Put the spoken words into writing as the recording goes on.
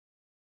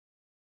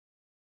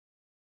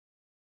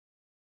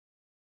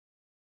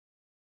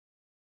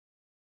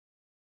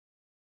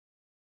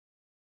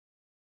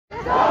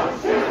Black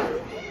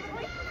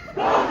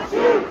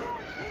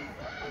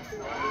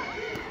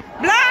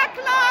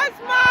Lives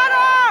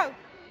Matter!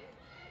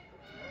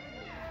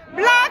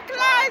 Black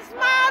Lives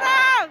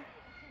Matter!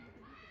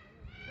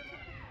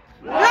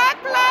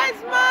 Black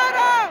Lives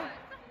Matter!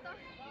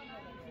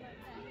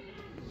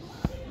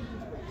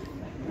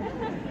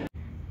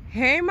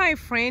 Hey my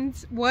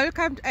friends,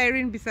 welcome to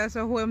Irene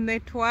Bisaso Home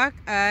Network,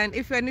 and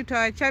if you're new to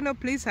our channel,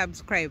 please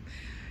subscribe.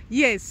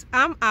 Yes,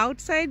 I'm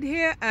outside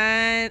here,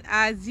 and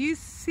as you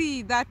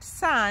see that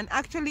sun,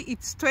 actually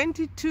it's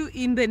 22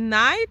 in the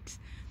night,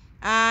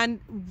 and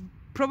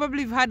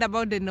probably you've heard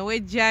about the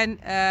Norwegian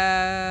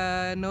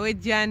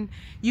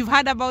you've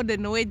heard about the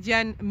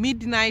Norwegian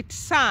midnight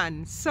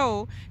sun.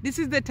 So this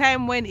is the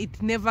time when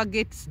it never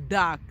gets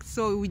dark,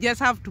 so we just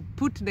have to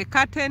put the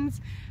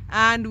curtains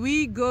and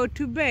we go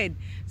to bed.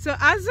 So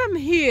as I'm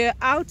here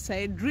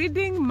outside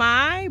reading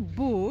my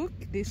book,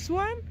 this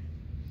one,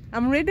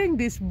 I'm reading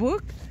this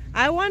book,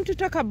 I want to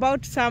talk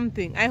about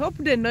something. I hope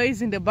the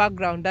noise in the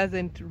background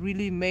doesn't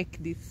really make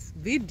this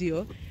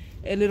video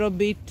a little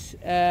bit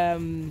let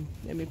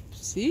me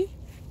see.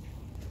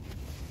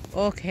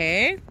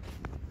 Okay,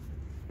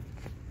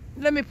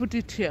 let me put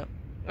it here.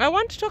 I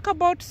want to talk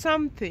about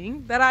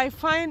something that I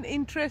find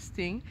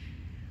interesting.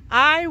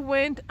 I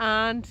went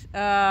and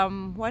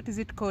what is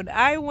it called?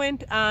 I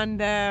went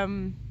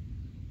and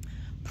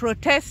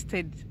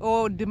protested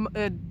or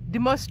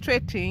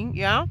demonstrating,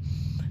 yeah.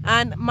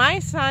 And my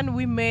son,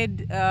 we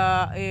made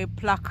a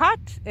placard,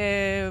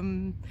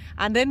 and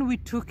then we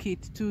took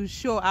it to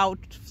show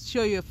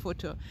you a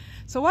photo.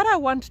 So what I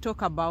want to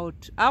talk about,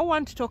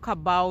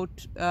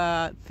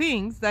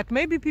 things that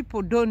maybe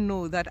people don't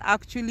know that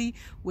actually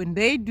when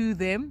they do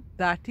them,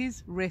 that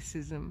is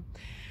racism.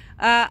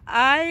 When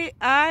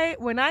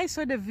I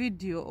saw the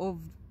video of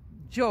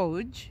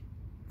George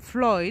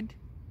Floyd,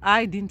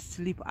 I didn't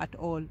sleep at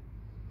all.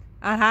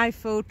 And I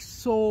felt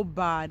so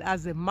bad.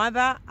 As a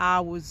mother,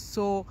 I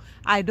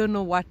don't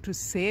know what to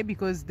say,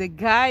 because the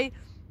guy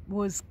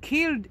was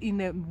killed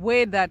in a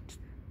way that,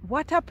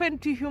 what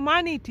happened to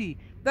humanity?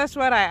 That's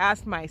what I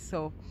asked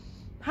myself.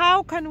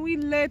 How can we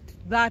let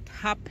that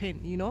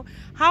happen, you know?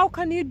 How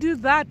can you do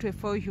that to a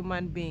fellow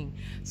human being?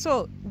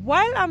 So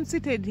while I'm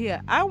seated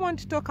here, I want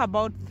to talk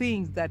about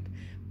things that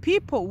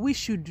we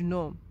should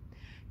know.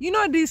 You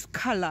know, this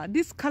color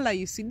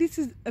you see, this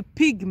is a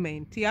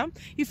pigment, yeah?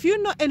 If you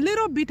know a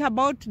little bit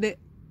about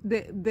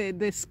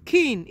the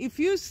skin, if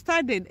you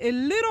studied a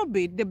little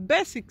bit the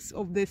basics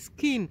of the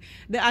skin,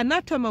 the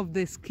anatomy of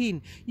the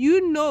skin,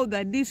 you know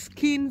that these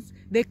skins,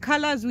 the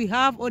colors we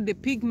have, or the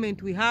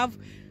pigment we have,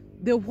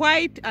 the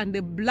white and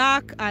the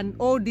black and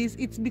all this,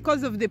 it's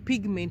because of the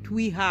pigment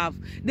we have,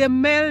 the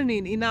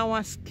melanin in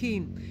our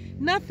skin,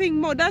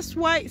 nothing more. That's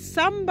why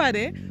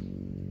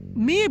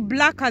me,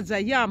 black as I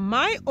am,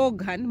 my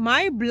organ,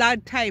 my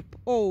blood type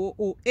O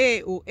or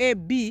A or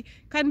AB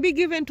can be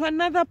given to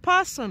another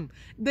person.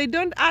 They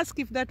don't ask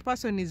if that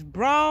person is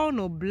brown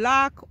or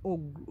black or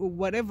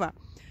whatever.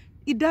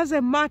 It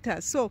doesn't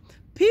matter. So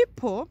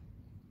people,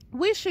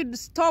 we should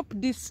stop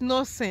this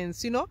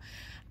nonsense, you know.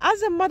 As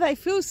a mother, I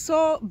feel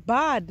so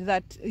bad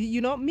that,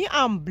 you know, me,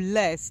 I'm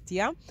blessed,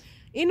 yeah.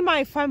 In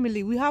my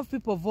family, we have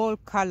people of all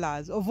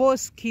colors, of all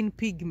skin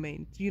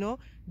pigment, you know,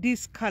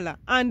 this color.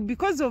 And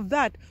because of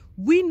that,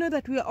 we know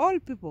that we are all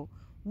people.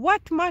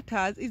 What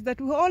matters is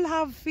that we all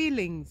have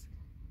feelings,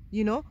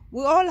 you know,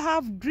 we all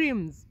have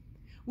dreams.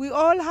 We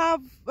all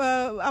have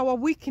our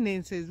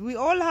weaknesses. We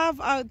all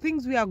have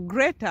things we are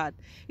great at.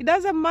 It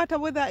doesn't matter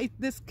whether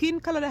the skin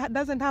color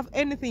doesn't have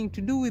anything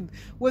to do with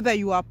whether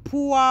you are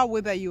poor,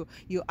 whether your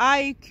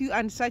IQ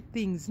and such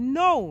things.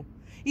 No,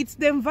 it's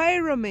the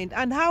environment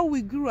and how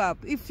we grew up.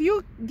 If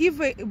you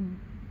give a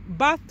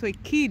birth to a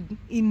kid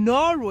in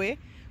Norway,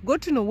 go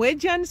to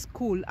Norwegian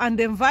school, and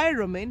the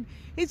environment,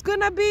 it's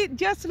gonna be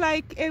just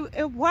like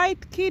a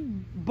white kid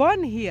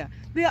born here.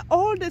 They are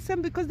all the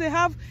same because they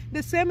have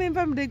the same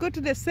environment. They go to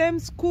the same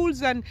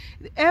schools and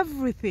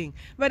everything.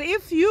 But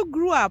if you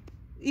grew up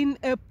in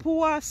a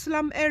poor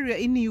slum area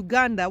in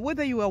Uganda,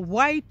 whether you are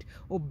white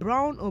or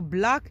brown or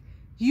black,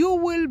 you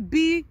will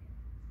be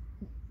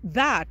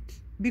that.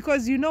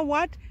 Because you know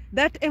what?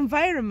 That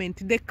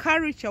environment, the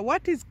culture,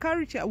 what is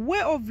culture?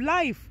 Way of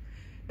life.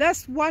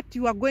 That's what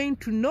you are going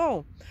to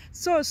know.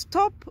 So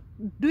stop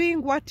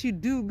doing what you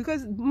do,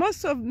 because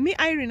most of me,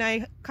 Irene,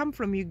 I come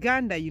from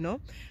Uganda, you know,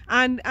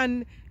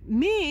 and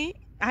me,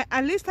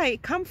 at least I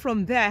come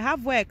from there. I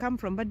have where I come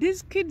from. But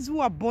these kids who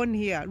are born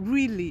here,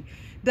 really,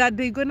 that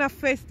they're gonna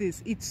face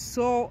this, it's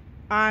so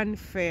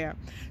unfair.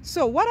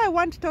 So what I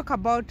want to talk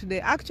about today,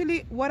 I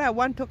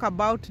want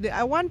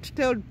to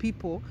tell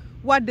people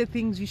what the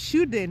things you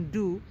shouldn't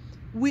do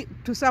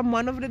to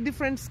someone of the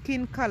different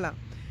skin color.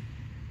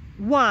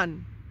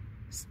 One,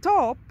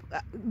 stop.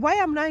 Why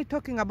am I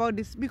talking about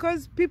this?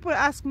 Because people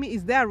ask me,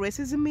 is there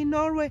racism in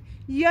Norway?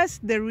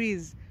 Yes, there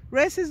is.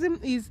 Racism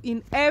is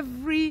in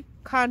every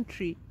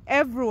country,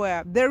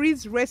 everywhere. There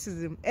is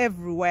racism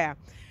everywhere.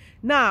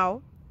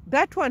 Now,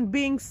 that one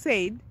being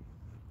said,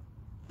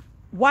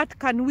 what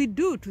can we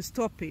do to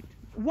stop it?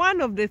 One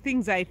of the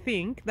things I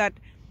think that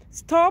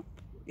Stop.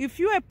 If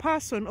you're a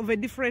person of a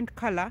different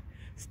color,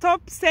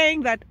 stop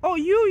saying that, oh,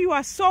 you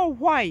are so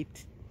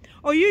white,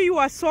 or you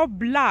are so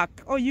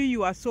black, or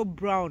you are so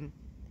brown.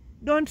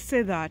 Don't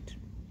say that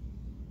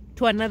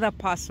to another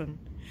person,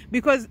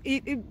 because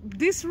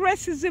this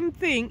racism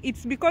thing,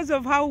 it's because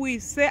of how we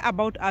say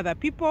about other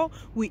people.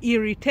 We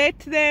irritate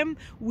them,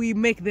 we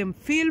make them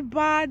feel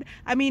bad.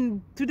 I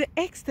mean, to the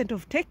extent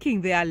of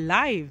taking their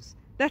lives.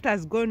 That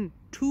has gone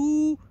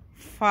too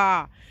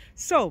far.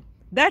 So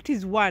that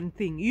is one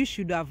thing you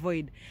should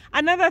avoid.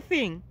 Another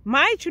thing,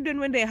 my children,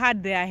 when they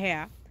had their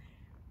hair,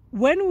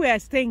 when we are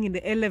staying in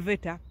the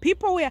elevator,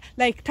 people were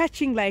like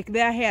touching like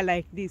their hair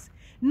like this.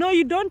 No,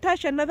 you don't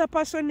touch another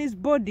person's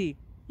body.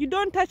 You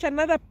don't touch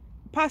another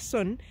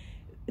person,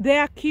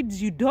 their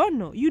kids you don't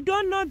know. You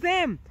don't know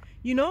them,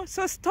 you know.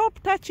 So stop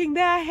touching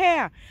their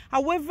hair.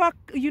 However,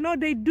 you know,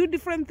 they do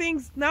different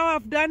things. Now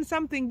I've done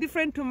something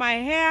different to my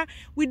hair.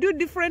 We do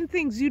different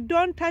things. You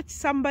don't touch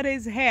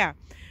somebody's hair.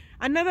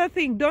 Another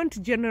thing, don't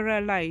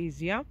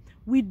generalize, yeah?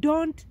 We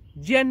don't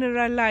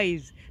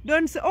generalize.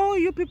 Don't say, oh,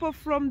 you people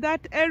from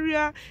that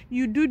area,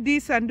 you do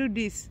this and do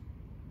this.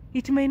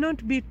 It may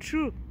not be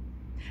true.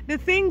 The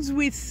things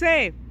we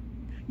say,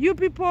 you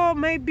people,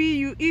 maybe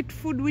you eat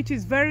food which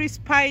is very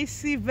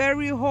spicy,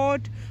 very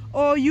hot,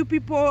 or you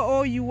people,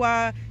 or you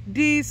are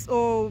this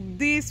or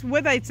this,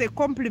 whether it's a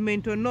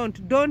compliment or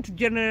not, don't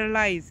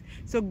generalize.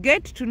 So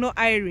get to know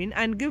Irene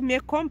and give me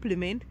a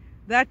compliment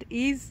that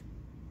is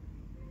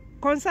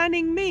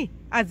concerning me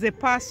as a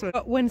person.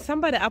 When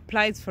somebody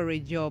applies for a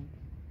job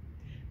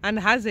and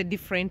has a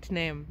different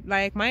name,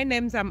 like my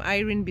name's I'm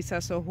Irene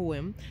Bisaso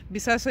Huem.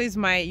 Bisaso is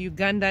my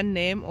Ugandan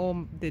name,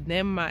 or the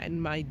name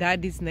my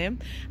daddy's name,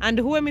 and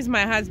Huem is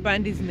my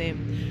husband's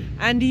name.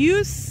 And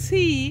you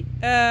see,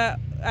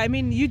 I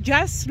mean, you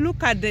just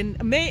look at the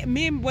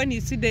me when you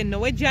see the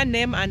Norwegian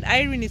name, and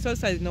Irene is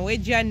also a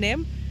Norwegian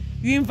name.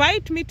 You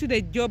invite me to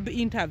the job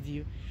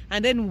interview,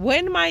 and then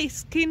when my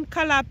skin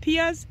color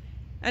appears,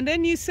 and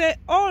then you say,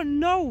 oh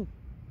no,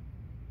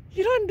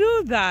 you don't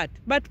do that,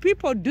 but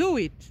people do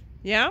it.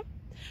 Yeah,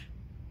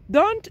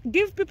 don't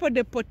give people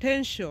the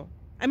potential.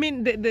 I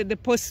mean, the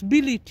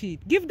possibility.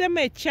 Give them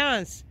a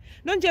chance.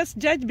 Don't just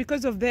judge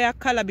because of their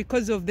color,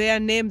 because of their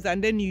names,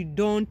 and then you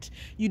don't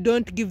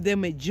give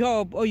them a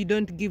job, or you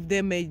don't give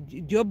them a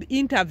job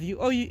interview,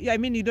 or I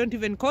mean, you don't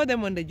even call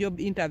them on the job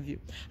interview.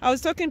 I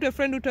was talking to a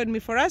friend who told me,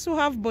 for us who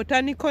have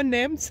botanical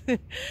names,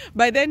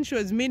 by then she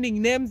was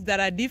meaning names that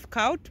are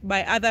difficult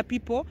by other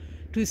people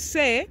to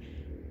say.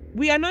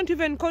 We are not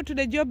even called to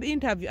the job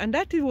interview, and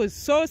that was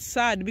so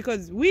sad,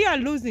 because we are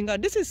losing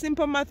out. This is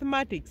simple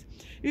mathematics.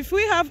 If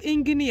we have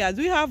engineers,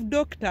 we have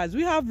doctors,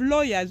 we have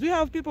lawyers, we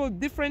have people with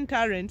different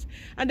talents,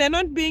 and they're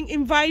not being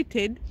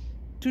invited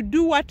to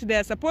do what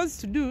they're supposed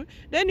to do,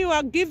 then you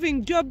are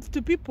giving jobs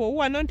to people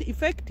who are not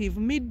effective,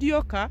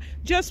 mediocre,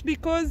 just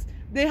because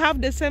they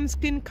have the same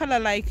skin color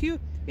like you.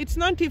 It's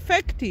not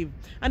effective.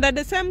 And at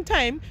the same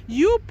time,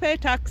 you pay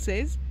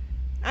taxes,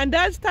 and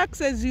as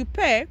taxes you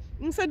pay,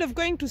 instead of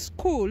going to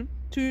school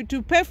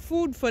to pay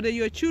food for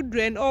your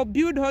children or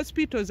build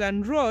hospitals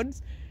and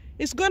roads,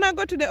 it's gonna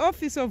go to the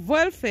office of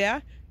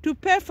welfare to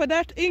pay for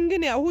that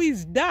engineer who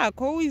is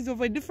dark, or who is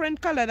of a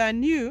different color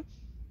than you,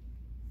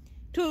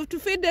 to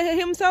feed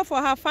himself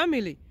or her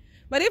family.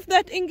 But if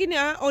that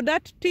engineer or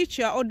that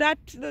teacher or that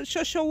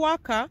social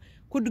worker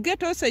could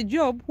get us a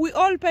job, we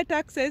all pay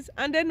taxes,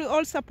 and then we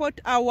all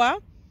support our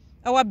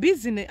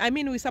business. I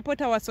mean, we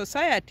support our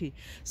society.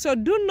 So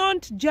do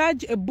not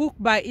judge a book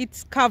by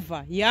its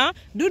cover. Yeah,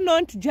 do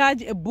not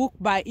judge a book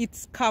by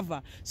its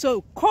cover.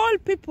 So call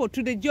people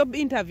to the job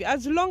interview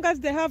as long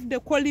as they have the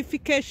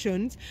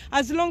qualifications,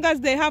 as long as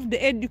they have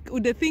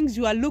the things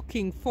you are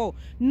looking for,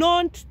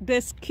 not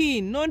the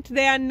skin, not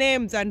their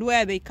names and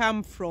where they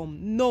come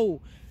from. No,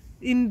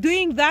 in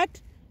doing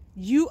that,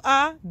 you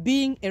are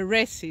being a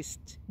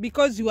racist,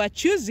 because you are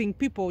choosing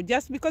people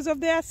just because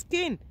of their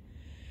skin.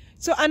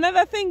 So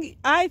another thing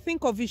I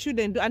think of you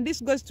shouldn't do, and this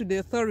goes to the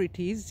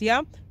authorities,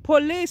 yeah?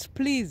 Police,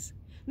 please.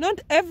 Not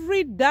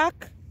every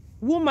dark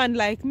woman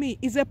like me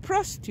is a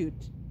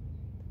prostitute.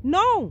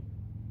 No.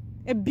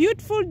 A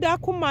beautiful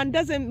dark woman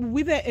doesn't,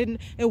 with a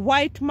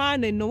white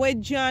man, a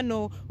Norwegian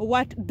or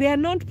what, they are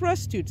not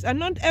prostitutes. And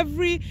not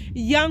every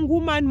young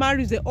woman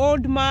marries an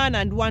old man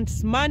and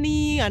wants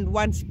money and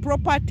wants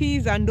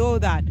properties and all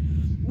that.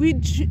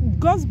 Which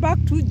goes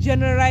back to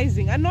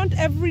generalizing. And not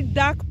every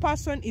dark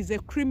person is a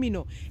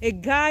criminal. A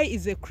guy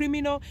is a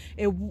criminal.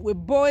 A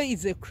boy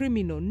is a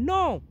criminal.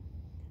 No.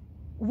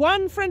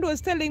 One friend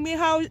was telling me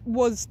how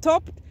was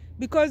stopped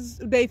because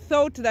they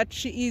thought that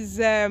she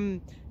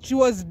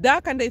was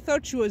dark, and they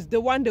thought she was the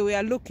one they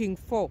were looking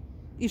for.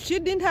 If she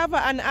didn't have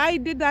an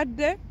ID that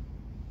day,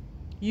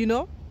 you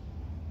know.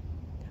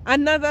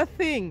 Another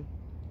thing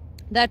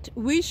that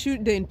we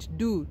shouldn't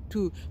do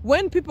too,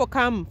 when people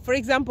come, for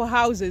example,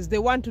 houses, they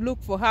want to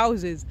look for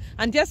houses,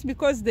 and just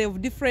because they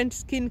have different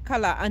skin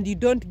color and you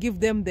don't give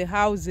them the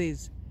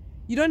houses,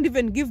 you don't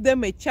even give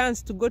them a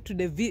chance to go to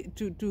the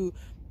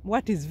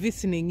what is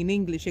visiting in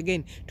English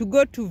again, to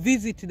go to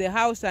visit the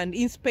house and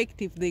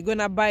inspect if they're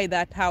gonna buy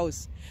that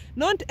house.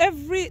 Not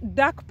every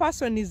dark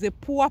person is a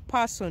poor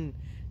person.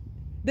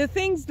 The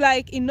things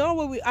like in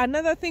Norway,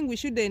 another thing we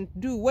shouldn't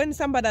do, when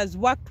somebody has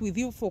worked with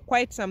you for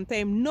quite some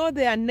time, know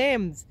their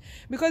names.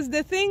 Because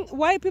the thing,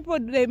 why people,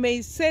 they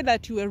may say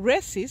that you are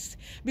racist,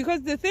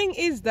 because the thing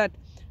is that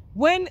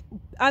when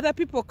other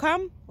people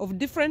come of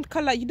different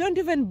color, you don't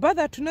even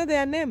bother to know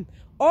their name.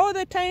 All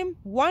the time,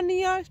 1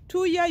 year,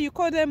 2 year, you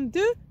call them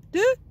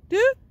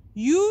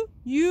you.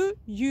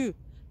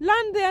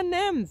 Learn their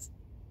names.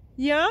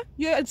 Yeah,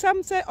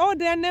 some say, oh,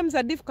 their names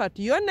are difficult.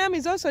 Your name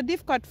is also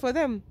difficult for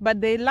them, but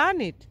they learn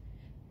it.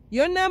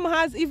 Your name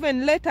has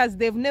even letters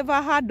they've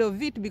never heard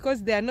of it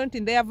because they are not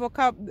in their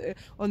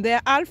on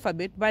their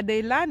alphabet, but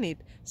they learn it.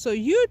 So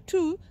you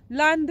too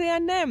learn their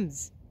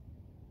names.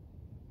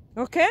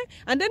 Okay?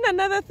 And then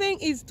another thing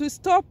is to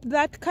stop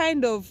that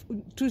kind of,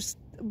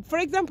 for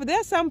example,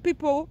 there are some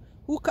people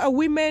who are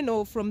women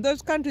or from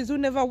those countries who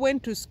never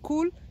went to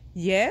school.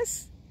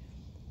 Yes.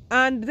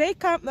 And they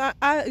come,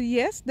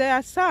 yes, there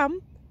are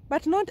some,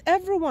 but not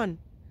everyone.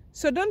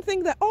 So don't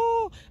think that,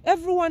 oh,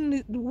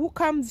 everyone who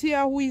comes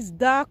here who is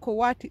dark or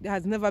what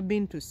has never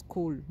been to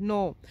school.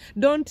 No.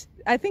 Don't,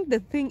 I think the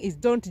thing is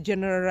don't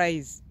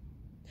generalize.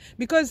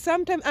 Because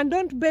sometimes, and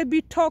don't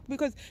baby talk,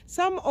 because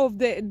some of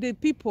the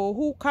people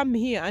who come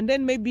here and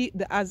then maybe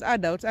as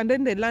adults and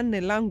then they learn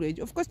the language,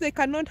 of course they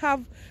cannot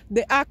have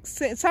the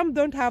accent. Some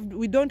don't have,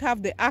 we don't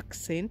have the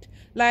accent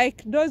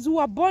like those who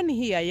are born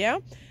here, yeah?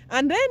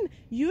 And then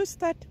you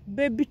start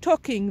baby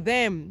talking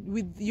them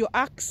with your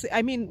accent,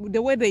 I mean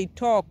the way they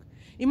talk.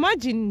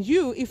 Imagine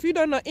you, if you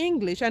don't know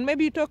English and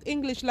maybe you talk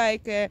English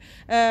like,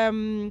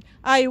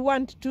 I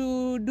want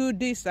to do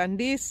this and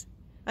this.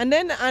 And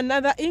then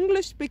another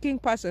English-speaking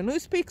person who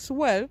speaks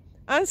well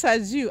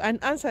answers you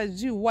and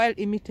answers you while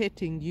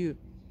imitating you.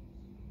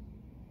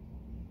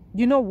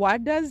 You know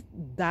what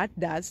that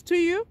does to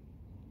you?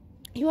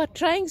 You are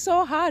trying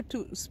so hard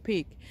to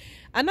speak.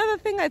 Another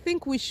thing I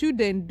think we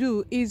shouldn't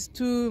do is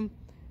to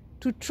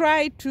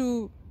try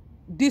to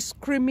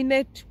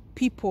discriminate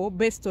people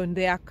based on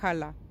their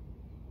color.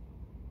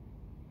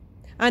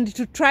 And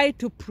to try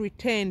to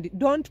pretend.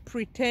 Don't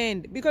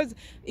pretend. Because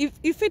if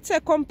it's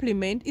a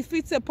compliment, if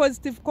it's a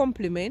positive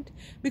compliment,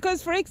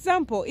 because for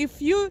example,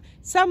 if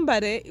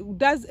somebody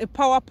does a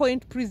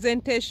PowerPoint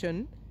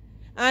presentation,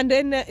 and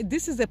then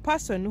this is a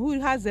person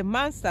who has a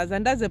master's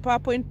and does a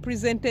PowerPoint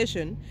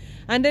presentation,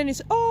 and then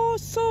it's, oh,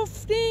 so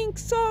think,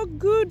 so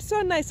good,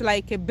 so nice,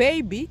 like a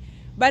baby.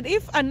 But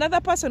if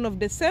another person of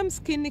the same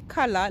skin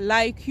color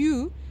like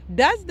you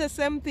does the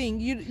same thing,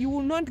 you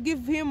will not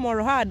give him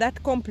or her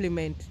that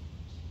compliment.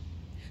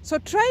 So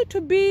try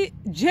to be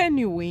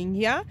genuine,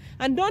 yeah?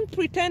 And don't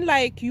pretend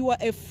like you are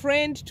a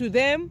friend to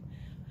them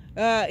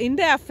in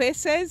their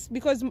faces,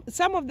 because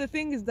some of the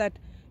thing is that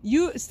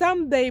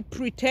they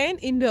pretend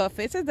in their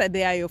faces that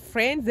they are your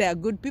friends, they are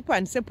good people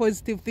and say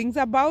positive things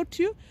about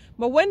you.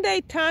 But when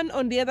they turn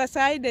on the other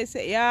side, they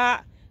say,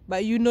 yeah,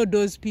 but you know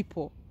those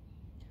people.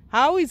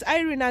 How is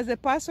Irene as a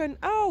person?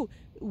 Oh,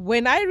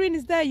 when Irene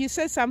is there, you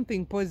say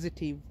something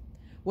positive.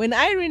 When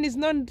Irene is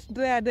not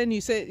there, then you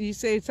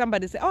say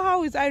somebody say, oh,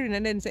 how is Irene?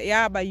 And then say,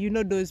 yeah, but you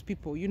know those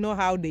people, you know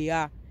how they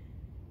are.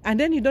 And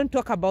then you don't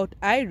talk about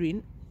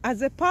Irene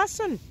as a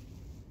person.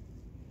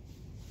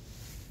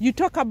 You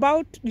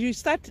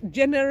start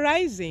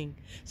generalizing.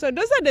 So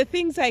those are the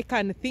things I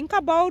can think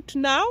about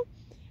now.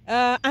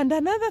 And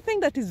another thing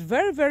that is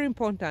very, very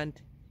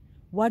important.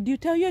 What do you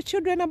tell your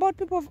children about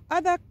people of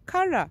other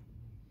color?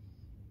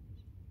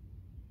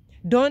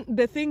 Don't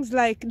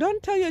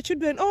tell your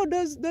children, oh,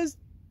 those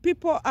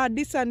people are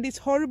this and this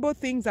horrible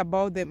things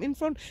about them in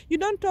front. You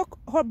don't talk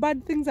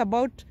bad things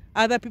about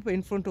other people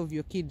in front of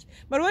your kids.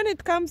 But when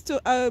it comes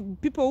to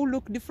people who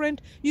look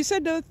different, you say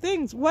those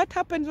things. What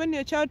happens when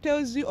your child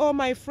tells you, oh,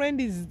 my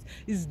friend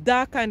is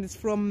dark and is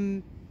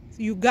from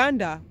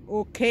Uganda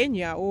or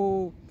Kenya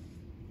or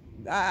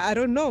I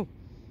don't know.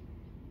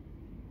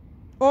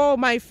 Oh,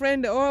 my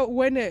friend, or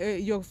when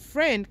your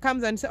friend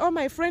comes and says, oh,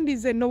 my friend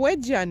is a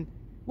Norwegian.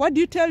 What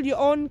do you tell your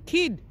own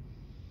kid?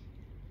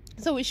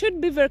 So we should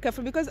be very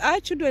careful, because our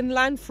children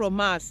learn from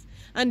us,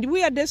 and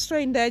we are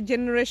destroying their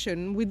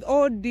generation with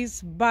all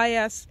this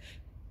bias,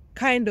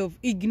 kind of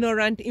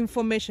ignorant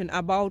information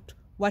about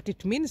what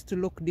it means to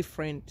look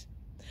different.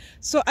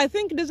 So I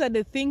think those are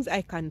the things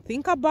I can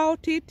think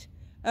about it.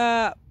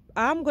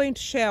 I'm going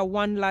to share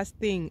one last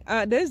thing.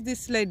 There's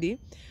this lady,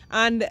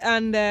 and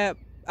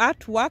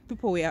at work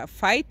people were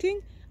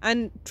fighting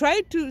and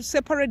tried to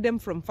separate them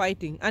from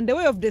fighting, and they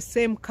were of the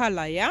same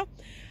color, yeah.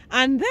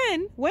 And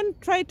then when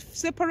tried to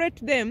separate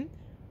them,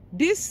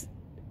 this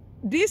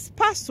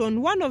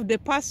person, one of the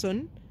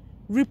person,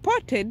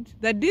 reported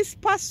that this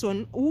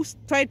person who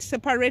tried to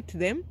separate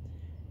them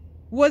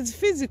was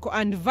physical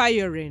and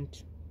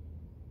violent.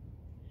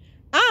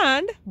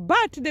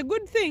 But the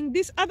good thing,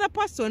 this other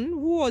person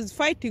who was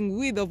fighting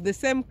with of the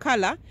same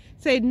color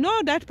said,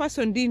 no, that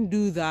person didn't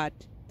do that.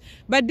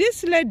 But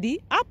this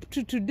lady, up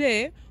to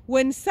today,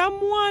 when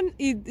someone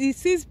he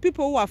sees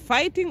people who are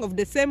fighting of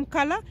the same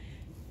color,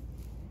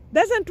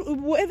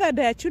 whether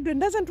they are children,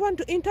 doesn't want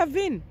to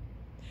intervene,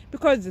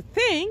 because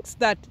thinks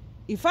that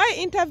if I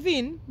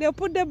intervene, they'll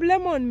put the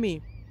blame on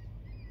me.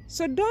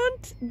 So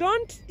don't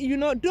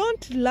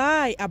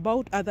lie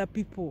about other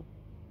people.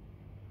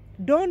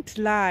 Don't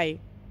lie.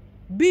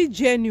 Be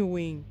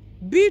genuine.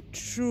 Be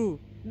true.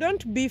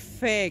 Don't be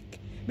fake.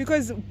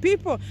 Because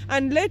people,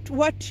 and let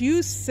what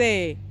you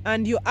say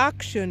and your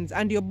actions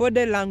and your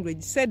body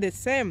language say the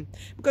same.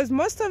 Because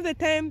most of the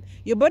time,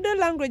 your body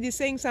language is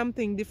saying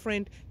something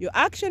different, your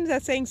actions are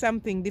saying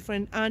something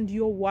different, and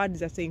your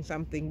words are saying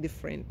something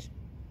different.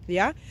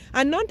 Yeah?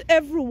 And not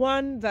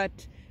everyone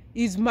that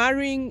is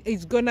marrying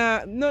is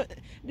gonna,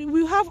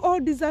 we have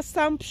all these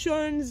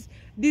assumptions.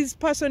 This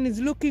person is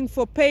looking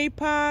for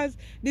papers,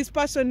 this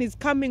person is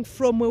coming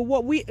from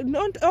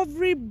not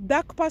every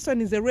black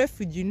person is a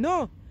refugee.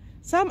 No,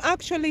 some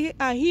actually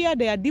are here,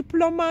 they are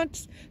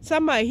diplomats,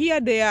 some are here,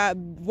 they are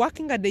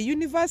working at the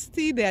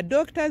university, they are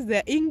doctors, they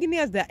are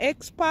engineers, they are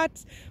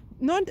experts.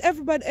 Not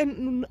everybody,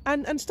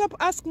 and stop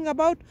asking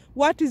about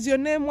what is your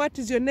name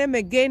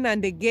again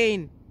and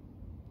again.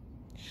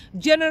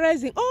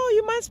 Generalizing, oh,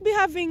 you must be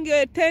having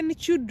 10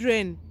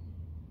 children.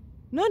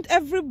 Not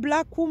every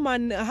black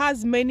woman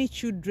has many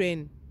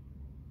children.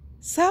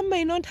 Some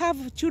may not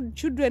have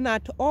children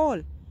at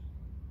all.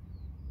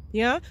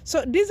 Yeah,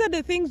 so these are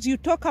the things you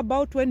talk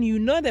about when you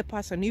know the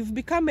person, you've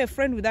become a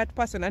friend with that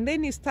person, and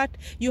then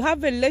you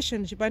have a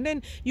relationship, and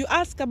then you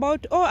ask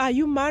about, oh, are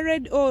you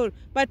married?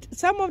 But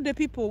some of the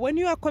people, when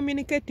you are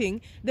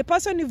communicating, the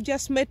person, you've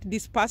just met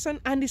this person,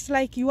 and it's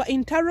like you are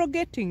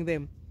interrogating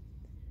them.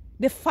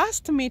 The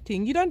first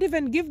meeting, you don't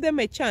even give them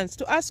a chance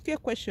to ask you a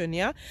question,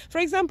 yeah? For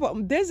example,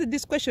 there's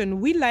this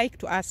question we like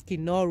to ask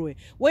in Norway.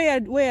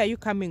 Where are you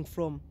coming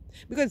from?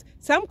 Because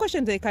some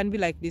questions, they can be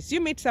like this.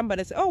 You meet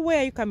somebody, say, oh, where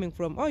are you coming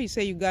from? Oh, you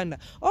say Uganda.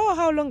 Oh,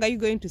 how long are you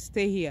going to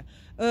stay here?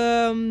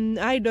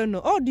 I don't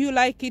know. Oh, do you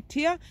like it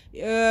here?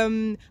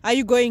 Are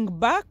you going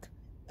back?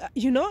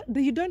 You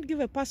don't give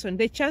a person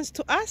the chance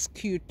to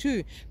ask you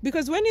too.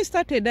 Because when you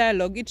start a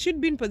dialogue, it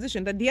should be in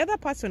position that the other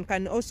person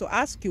can also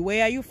ask you,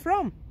 where are you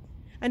from?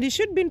 And you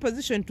should be in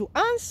position to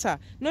answer,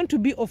 not to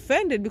be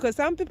offended. Because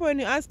some people, when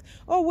you ask,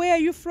 oh, where are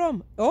you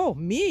from? Oh,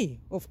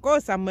 me. Of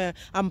course,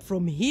 I'm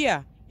from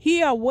here.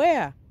 Here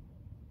where?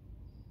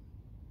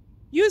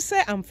 You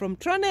say, I'm from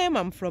Trondheim,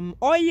 I'm from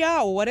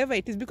Oya, or whatever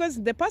it is,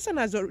 because the person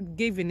has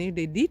given you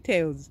the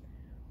details,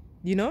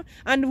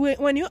 And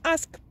when you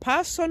ask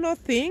personal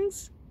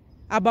things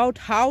about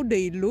how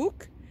they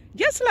look,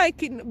 just like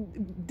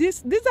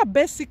these are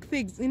basic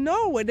things.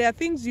 Where there are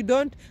things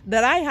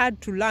that I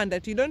had to learn,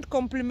 that you don't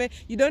compliment,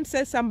 you don't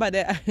say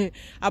somebody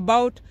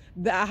about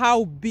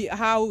how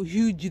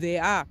huge they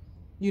are.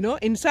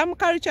 In some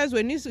cultures,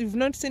 when you've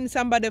not seen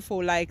somebody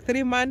for like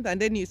 3 months, and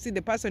then you see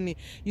the person,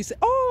 you say,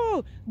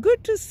 oh,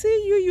 good to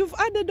see you, you've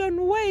added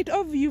on weight,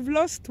 oh, you've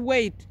lost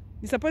weight.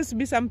 It's supposed to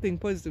be something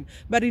positive.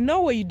 But in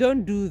Norway, you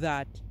don't do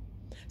that.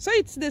 So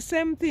it's the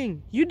same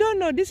thing. You don't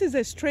know, this is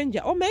a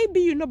stranger. Or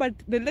maybe but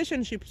the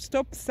relationship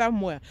stops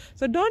somewhere.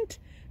 So don't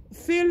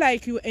feel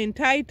like you're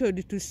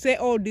entitled to say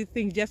all these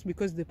things just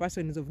because the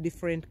person is of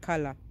different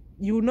color.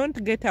 You will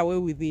not get away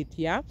with it,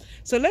 yeah?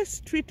 So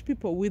let's treat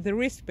people with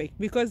respect,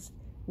 because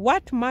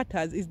what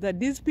matters is that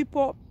these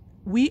people,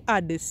 we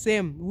are the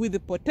same, with the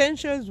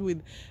potentials,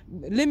 with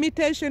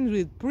limitations,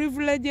 with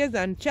privileges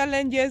and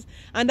challenges.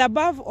 And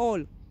above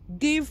all,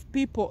 give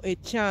people a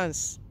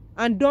chance.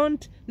 And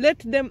don't let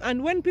them,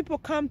 and when people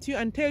come to you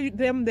and tell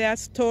them their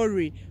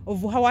story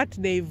of what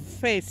they've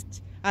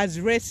faced as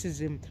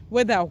racism,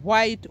 whether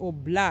white or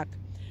black,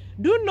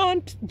 do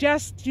not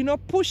just,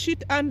 push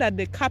it under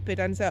the carpet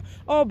and say,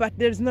 oh, but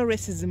there's no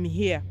racism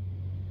here.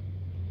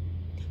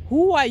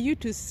 Who are you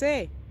to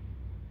say?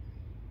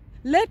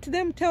 Let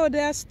them tell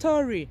their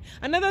story.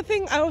 Another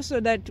thing also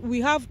that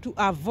we have to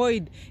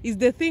avoid is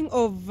the thing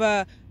of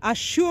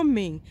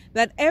assuming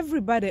that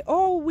everybody,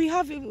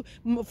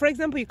 for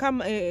example, you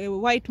come, a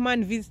white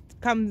man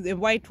comes a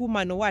white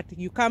woman or what,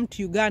 you come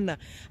to Uganda,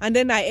 and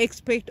then I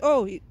expect,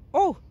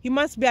 he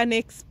must be an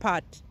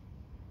expert.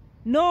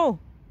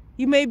 No,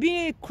 he may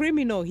be a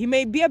criminal, he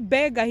may be a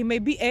beggar, he may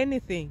be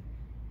anything.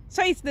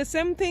 So it's the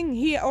same thing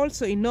here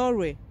also in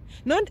Norway.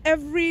 Not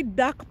every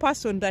dark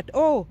person that,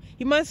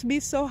 he must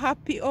be so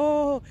happy,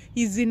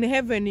 he's in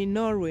heaven in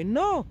Norway.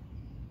 No.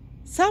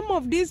 Some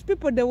of these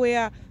people, they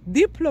were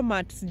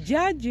diplomats,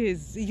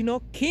 judges,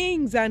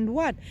 kings and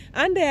what.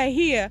 And they are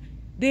here,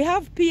 they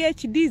have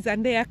PhDs,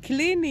 and they are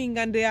cleaning,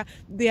 and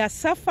they are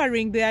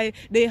suffering.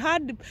 They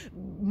had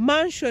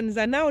mansions,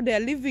 and now they are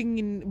living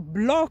in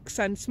blocks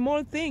and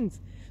small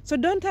things. So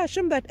don't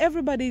assume that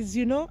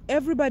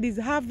everybody's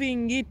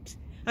having it.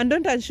 And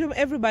don't assume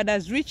everybody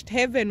has reached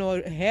heaven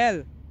or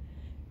hell.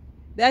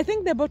 I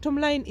think the bottom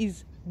line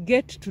is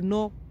get to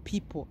know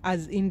people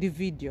as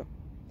individuals.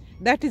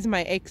 That is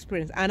my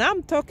experience. And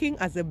I'm talking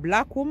as a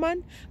black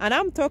woman, and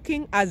I'm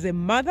talking as a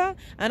mother,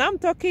 and I'm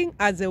talking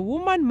as a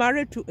woman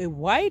married to a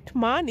white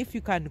man, if you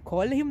can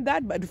call him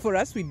that. But for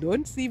us, we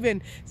don't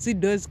even see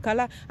those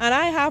colors. And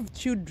I have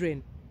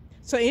children.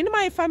 So in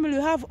my family,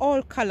 we have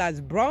all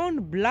colors, brown,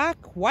 black,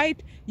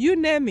 white, you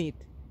name it.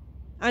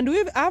 And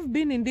I've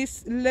been in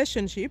this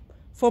relationship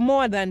for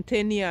more than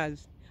 10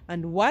 years.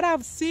 And what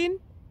I've seen,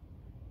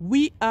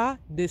 we are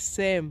the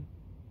same.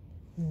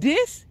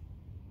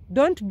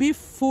 Don't be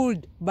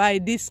fooled by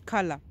this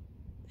color.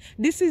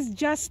 This is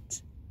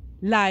just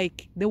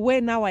like the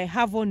way now I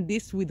have on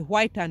this with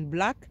white and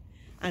black.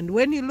 And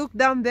when you look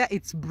down there,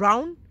 it's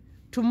brown.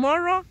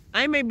 Tomorrow,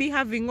 I may be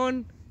having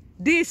on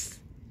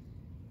this,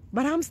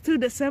 but I'm still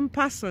the same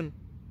person.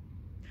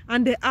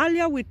 And the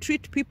earlier we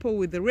treat people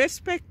with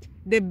respect,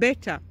 the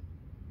better.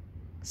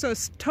 So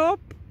stop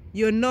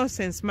your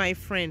nonsense, my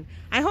friend.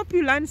 I hope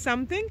you learned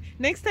something.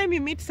 Next time you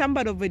meet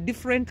somebody of a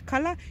different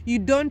color, you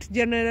don't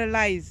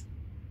generalize.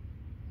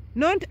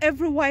 Not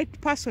every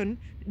white person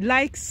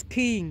likes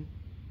skiing.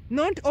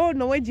 Not all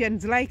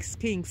Norwegians like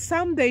skiing.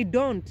 Some they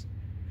don't.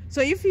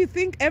 So if you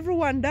think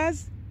everyone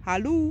does,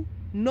 hello,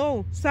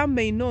 no, some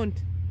may not.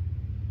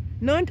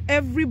 Not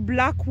every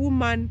black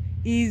woman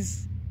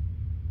is,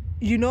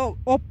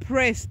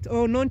 oppressed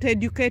or not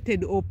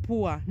educated or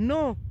poor.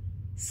 No,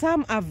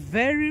 some are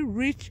very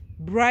rich,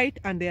 bright,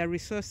 and their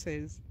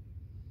resources.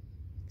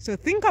 So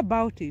think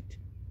about it.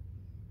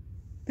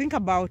 Think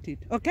about it,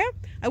 okay?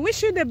 I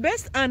wish you the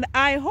best, and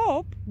I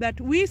hope that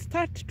we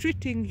start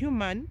treating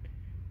humans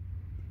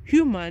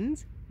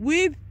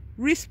with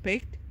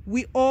respect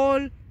we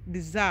all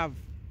deserve.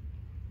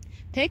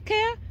 Take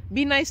care,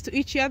 be nice to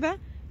each other,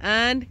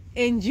 and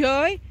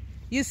enjoy.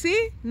 You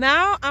see,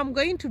 now I'm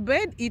going to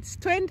bed. It's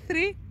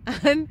 23,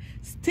 and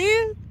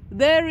still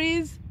there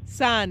is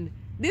sun.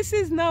 This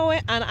is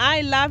Norway, and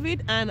I love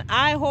it, and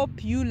I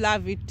hope you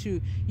love it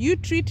too. You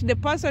treat the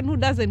person who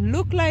doesn't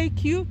look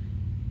like you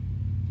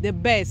the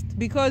best,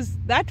 because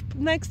that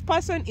next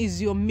person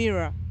is your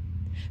mirror.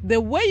 The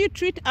way you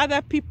treat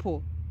other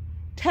people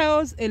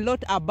tells a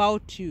lot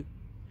about you.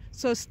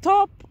 So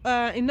stop,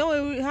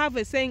 we have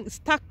a saying,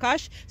 stuck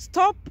cash.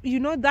 Stop,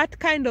 that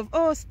kind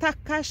of, stuck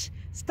cash,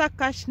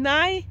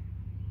 nai.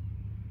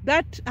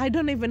 That, I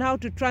don't even know how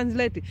to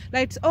translate it.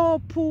 Like,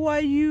 poor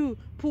you.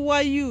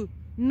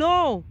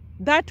 No,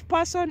 that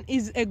person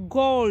is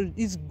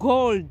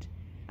gold.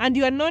 And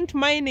you are not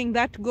mining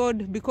that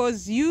gold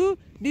because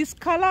this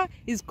color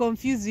is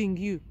confusing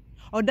you.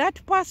 Or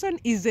that person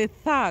is a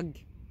thug,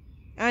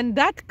 and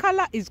that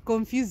color is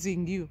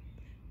confusing you.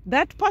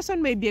 That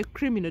person may be a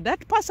criminal.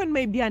 That person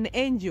may be an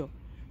angel.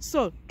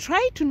 So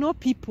try to know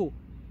people,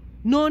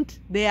 not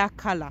their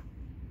color.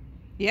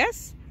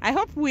 Yes? I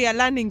hope we are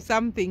learning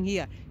something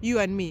here, you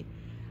and me.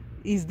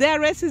 Is there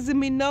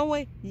racism in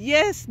Norway?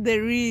 Yes,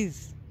 there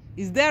is.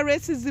 Is there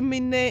racism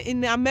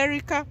in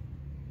America?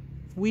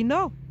 We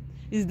know.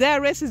 Is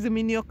there racism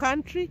in your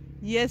country?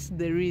 Yes,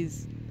 there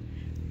is.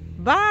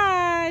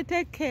 Bye.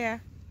 Take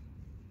care.